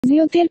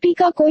Physiotherapy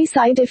का कोई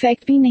side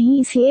effect भी नहीं,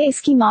 इसलिए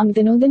इसकी मांग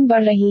दिनों दिन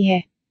बढ़ रही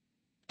है।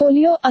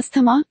 पोलियो,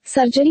 अस्थमा,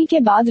 सर्जरी के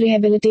बाद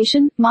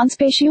रिहेबिलिटेशन,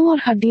 मांसपेशियों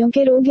और हड्डियों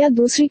के रोग या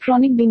दूसरी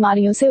क्रॉनिक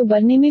बीमारियों से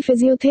उबरने में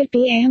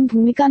फिजियोथेरेपी अहम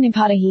भूमिका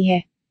निभा रही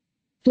है।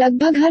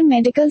 लगभग हर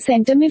मेडिकल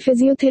सेंटर में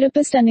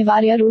फिजियोथेरेपिस्ट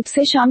अनिवार्य रूप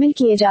से शामिल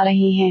किए जा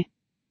रहे हैं।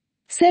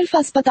 सिर्फ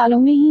अस्पतालों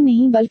में ही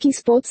नहीं बल्कि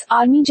स्पोर्ट्स,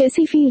 आर्मी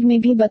जैसी फील्ड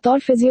में भी बतौर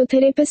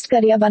फिजियोथेरेपिस्ट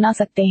करियर बना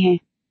सकते हैं।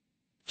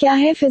 क्या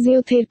है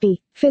फिजियोथेरेपी?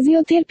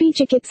 फिजियोथेरेपी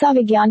चिकित्सा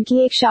विज्ञान की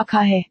एक शाखा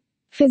है।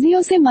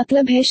 फिजियो से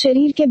मतलब है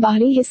शरीर के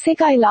बाहरी हिस्से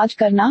का इलाज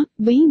करना,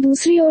 वहीं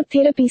दूसरी ओर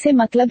थेरेपी से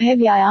मतलब है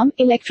व्यायाम,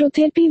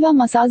 इलेक्ट्रोथेरेपी व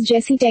मसाज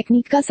जैसी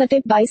टेक्निक का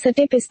स्टेप बाय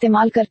स्टेप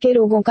इस्तेमाल करके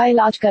रोगों का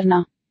इलाज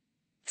करना।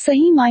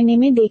 सही मायने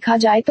में देखा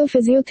जाए तो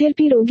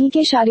फिजियोथेरेपी रोगी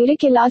के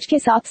शारीरिक इलाज के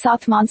साथ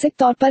साथ मानसिक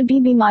तौर पर भी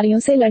बीमारियों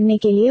से लड़ने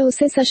के लिए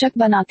उसे सशक्त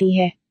बनाती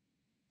है।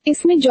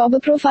 इसमें जॉब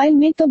प्रोफाइल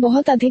में तो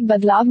बहुत अधिक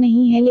बदलाव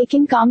नहीं है,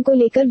 लेकिन काम को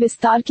लेकर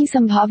विस्तार की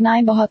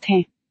संभावनाएं बहुत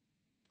हैं।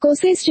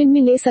 कोर्सेज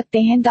जिनमें ले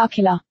सकते हैं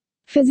दाखिला।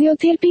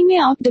 फिजियोथेरेपी में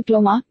आप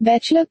डिप्लोमा,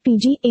 बैचलर,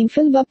 पीजी,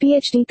 एमफिल व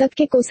पीएचडी तक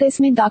के कोर्सेज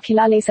में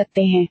दाखिला ले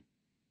सकते हैं।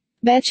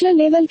 बैचलर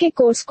लेवल के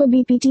कोर्स को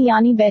बीपीटी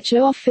यानी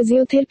बैचलर ऑफ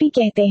फिजियोथेरेपी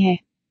कहते हैं।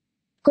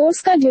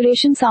 कोर्स का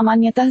ड्यूरेशन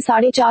सामान्यतः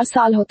 4.5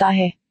 साल होता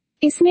है।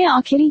 इसमें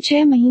आखिरी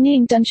 6 महीने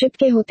इंटर्नशिप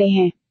के होते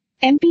हैं।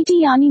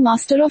 एमपीटी यानी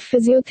मास्टर ऑफ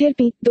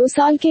फिजियोथेरेपी, 2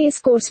 साल के इस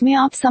कोर्स में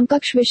आप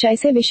समकक्ष विषय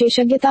से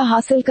विशेषज्ञता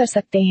हासिल कर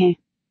सकते हैं।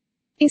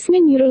 इसमें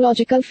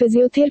neurological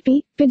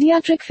physiotherapy,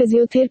 paediatric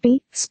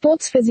physiotherapy,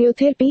 sports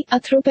physiotherapy,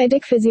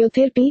 आर्थ्रोपेडिक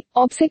physiotherapy,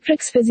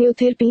 obstetrics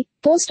physiotherapy,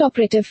 post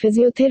operative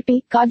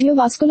physiotherapy,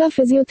 cardiovascular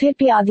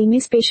physiotherapy आदि में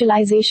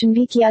स्पेशलाइजेशन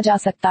भी किया जा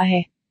सकता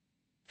है।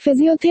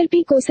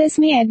 फिजियोथेरेपी कोर्सेज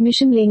में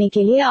एडमिशन लेने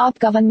के लिए आप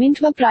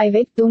गवर्नमेंट व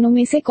प्राइवेट दोनों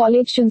में से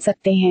कॉलेज चुन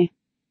सकते हैं।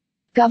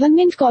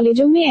 गवर्नमेंट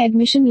कॉलेजों में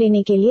एडमिशन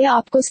लेने के लिए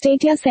आपको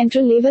स्टेट या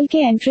सेंट्रल लेवल के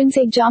एंट्रेंस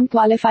एग्जाम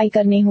क्वालिफाई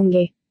करने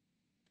होंगे।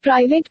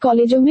 प्राइवेट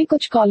कॉलेजों में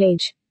कुछ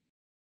कॉलेज